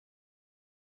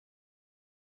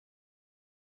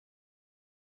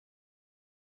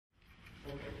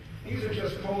These are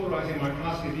just polarizing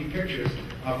microscopy pictures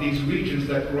of these regions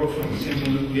that grow from a single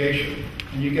nucleation.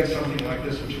 And you get something like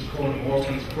this, which is called a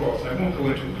Morton's cross. I won't go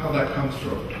into how that comes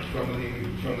from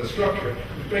the structure,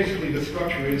 but basically the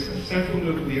structure is a central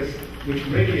nucleus which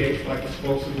radiates like the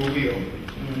spokes of a wheel.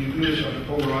 And when you do this under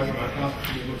polarizing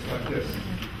microscopy, it looks like this.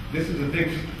 This is a big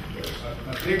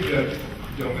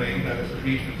domain, that is a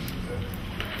region,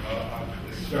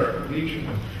 a spherical region.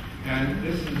 And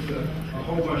this is a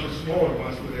whole bunch of smaller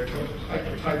ones where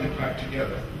they're tightly packed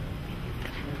together.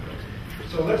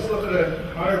 So let's look at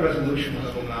a higher resolution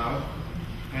level now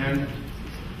and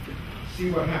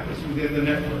see what happens within the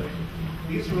network.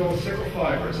 These are all sickle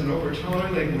fibers, and over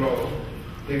time they grow.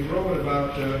 They grow at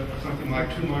about something like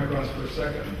 2 microns per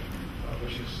second,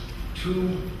 which is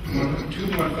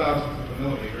 1/1000th of a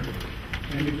millimeter.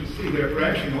 And you can see they're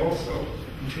branching also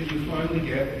until you finally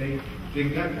get a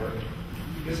big network.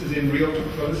 This is in real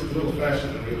time, so this is a little faster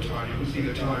than real time. You can see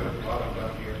the time at the bottom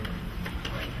down here.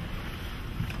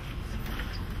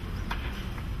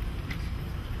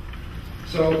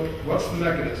 So what's the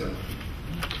mechanism?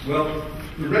 Well,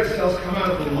 the red cells come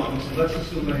out of the lungs, and let's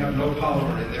assume they have no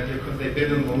polymer in there because they've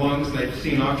been in the lungs and they've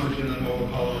seen oxygen and all the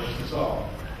polymer is dissolved.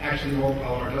 Actually, all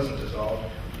polymer doesn't dissolve,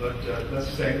 but let's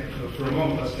say, for a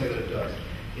moment, let's say that it does.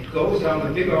 It goes down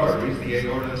the big arteries, the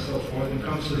aorta and so forth, and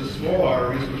comes to the small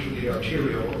arteries, which are the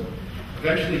arterioles,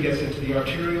 eventually gets into the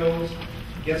arterioles,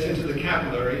 gets into the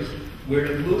capillaries, where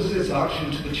it loses its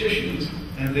oxygen to the tissues,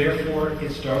 and therefore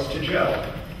it starts to gel.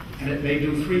 And it may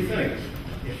do 3 things.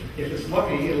 If it's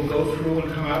lucky, it'll go through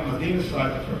and come out on the venous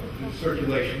side of the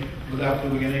circulation without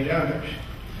doing any damage.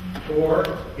 Or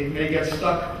it may get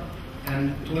stuck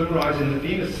and polymerize in the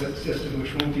venous system,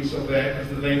 which won't be so bad because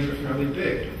the veins are fairly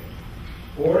big.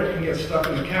 Or it can get stuck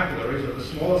in the capillaries, or the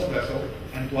smallest vessel,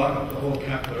 and block up the whole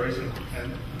capillaries and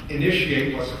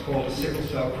initiate what's called a sickle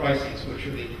cell crisis, which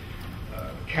are the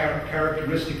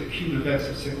characteristic acute events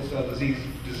of sickle cell disease,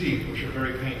 which are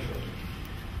very painful.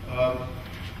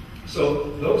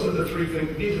 So those are the 3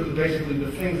 things. These are basically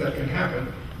the things that can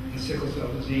happen in sickle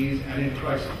cell disease and in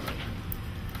crisis.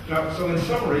 Now, so in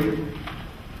summary,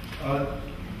 sort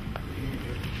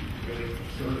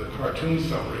of a cartoon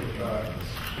summary,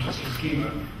 just a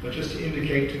schema, but just to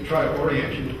indicate, to try to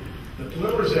orient you, the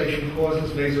polymerization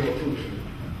causes vasoocclusion,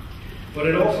 but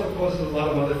it also causes a lot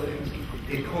of other things.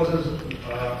 It causes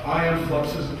ion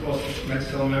fluxes across the red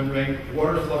cell membrane,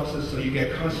 water fluxes, so you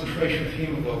get concentration of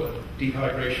hemoglobin,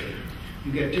 dehydration.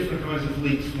 You get different kinds of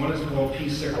leaks. One is called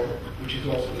P-sickle, which is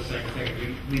also the same thing.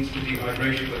 It leads to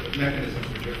dehydration, but the mechanisms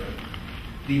are different.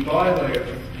 The bilayer,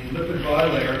 the lipid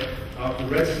bilayer of the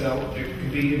red cell, there can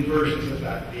be inversions of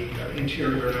that, the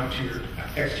interior and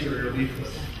exterior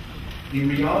leaflets. The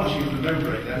rheology of the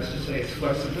membrane, that is to say its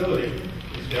flexibility,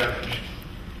 is damaged.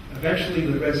 Eventually,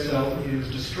 the red cell is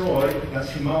destroyed.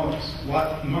 That's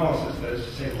hemolysis, that is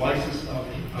to say, lysis of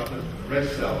the red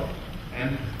cell.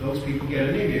 And those people get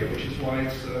anemia, which is why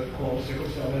it's called sickle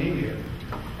cell anemia.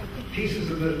 Pieces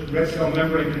of the red cell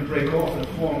membrane can break off and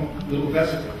form little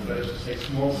vesicles, that is to say,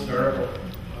 small spherical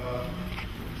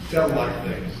cell-like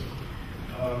things.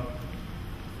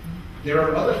 There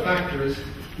are other factors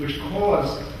which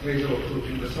cause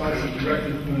vasoocclusion besides the direct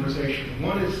polymerization.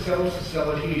 One is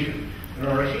cell-to-cell adhesion. There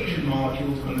are adhesion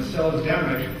molecules when the cell is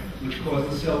damaged which cause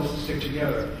the cells to stick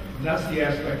together. And that's the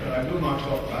aspect that I will not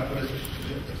talk about, but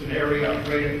it's an area of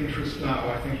great interest now.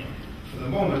 I think for the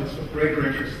moment it's of greater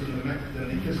interest than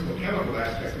the physical-chemical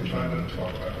aspect, which I'm going to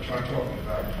talk about, which I'm talking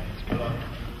about.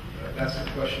 That's a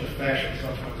question of fashion.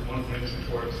 Sometimes one thing is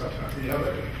important, sometimes the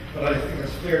other. But I think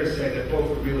it's fair to say that both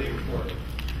are really important.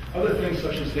 Other things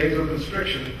such as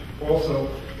vasoconstriction also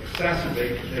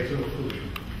exacerbate vasoocclusion.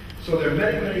 So there are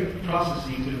many, many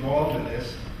processes involved in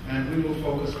this, and we will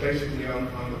focus basically on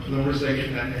the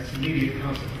polymerization and its immediate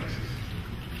consequences.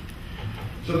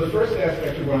 So the first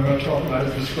aspect of what I'm going to talk about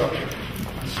is the structure.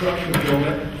 The structure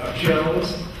of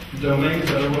gels, domains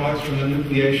that arise from the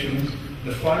nucleations,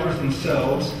 the fibers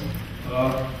themselves,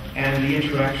 and the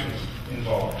interactions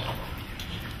involved.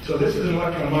 So this is an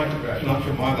electron micrograph, not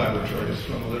from my laboratory, it's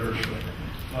from the literature,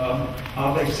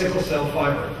 of a sickle cell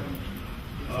fiber.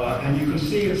 And you can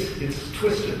see it's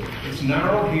twisted. It's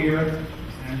narrow here,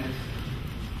 and it's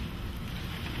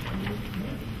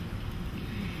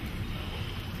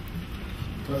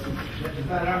if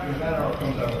that arrow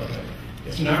comes out okay.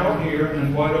 It's narrow here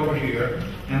and wide over here,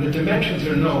 and the dimensions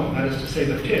are known. That is to say,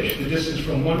 the pitch, the distance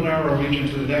from one narrow region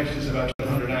to the next is about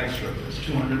 200 angstroms. It's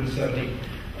 270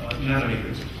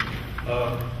 nanometers.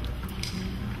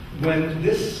 When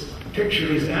this picture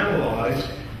is analyzed,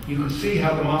 you can see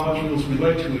how the molecules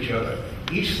relate to each other.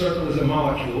 Each circle is a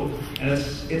molecule, and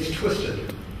it's twisted.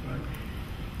 Right?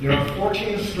 There are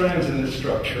 14 strands in this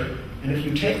structure, and if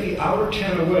you take the outer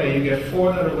 10 away, you get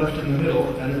 4 that are left in the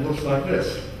middle, and it looks like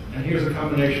this. And here's a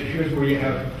combination. Here's where you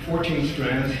have 14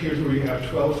 strands. Here's where you have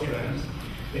 12 strands.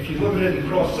 If you look at it in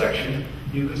cross-section,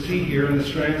 you can see here, and the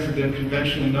strands have been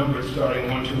conventionally numbered starting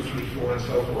 1, 2, 3, 4, and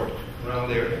so forth, around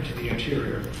there into the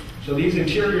interior. So these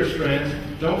interior strands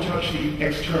don't touch the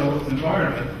external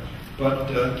environment, but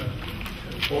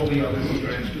all the other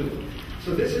strands do.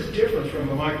 So this is different from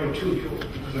a microtubule,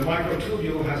 because a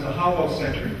microtubule has a hollow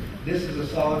center. This is a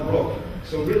solid rope.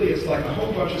 So really it's like a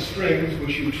whole bunch of strings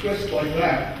which you twist like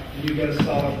that, and you get a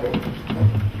solid rope.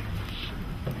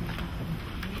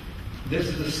 This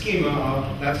is the schema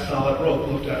of that solid rope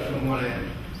looked at from one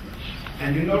end.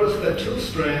 And you notice that 2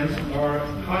 strands are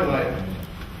highlighted.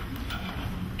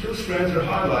 2 strands are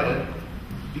highlighted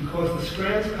because the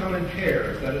strands come in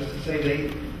pairs. That is to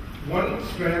say, one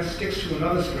strand sticks to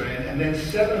another strand, and then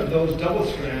 7 of those double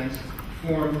strands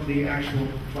form the actual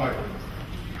fiber.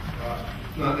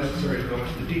 Not necessary to go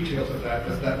into the details of that,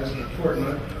 but that was an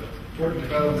important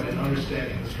development in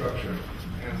understanding the structure.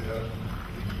 And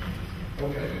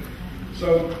okay,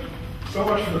 so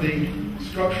much for the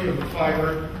structure of the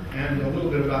fiber and a little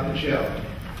bit about the gel.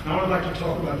 Now I'd like to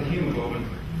talk about the hemoglobin,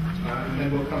 and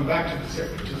then we'll come back to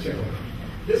Sickle.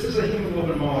 This is a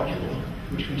hemoglobin molecule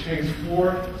which contains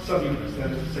 4 subunits,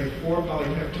 that is to say 4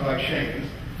 polypeptide chains.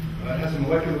 It has a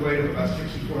molecular weight of about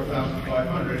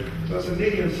 64,500, so it's a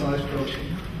medium-sized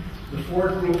protein. The 4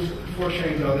 groups, 4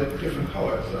 chains are the different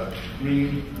colors,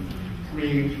 green,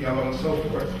 yellow, and so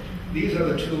forth. These are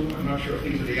the 2, I'm not sure if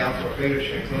these are the alpha or beta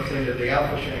chains. Let's say they're the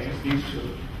alpha chains, these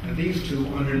 2. And these 2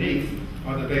 underneath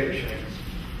are the beta chains.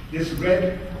 This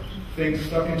red thing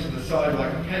stuck into the side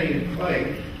like a penny in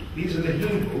clay, these are the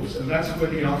heme groups, and that's where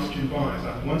the oxygen binds,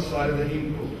 on one side of the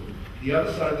heme group. The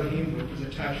other side of the heme group is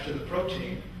attached to the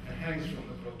protein and hangs from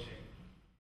the protein.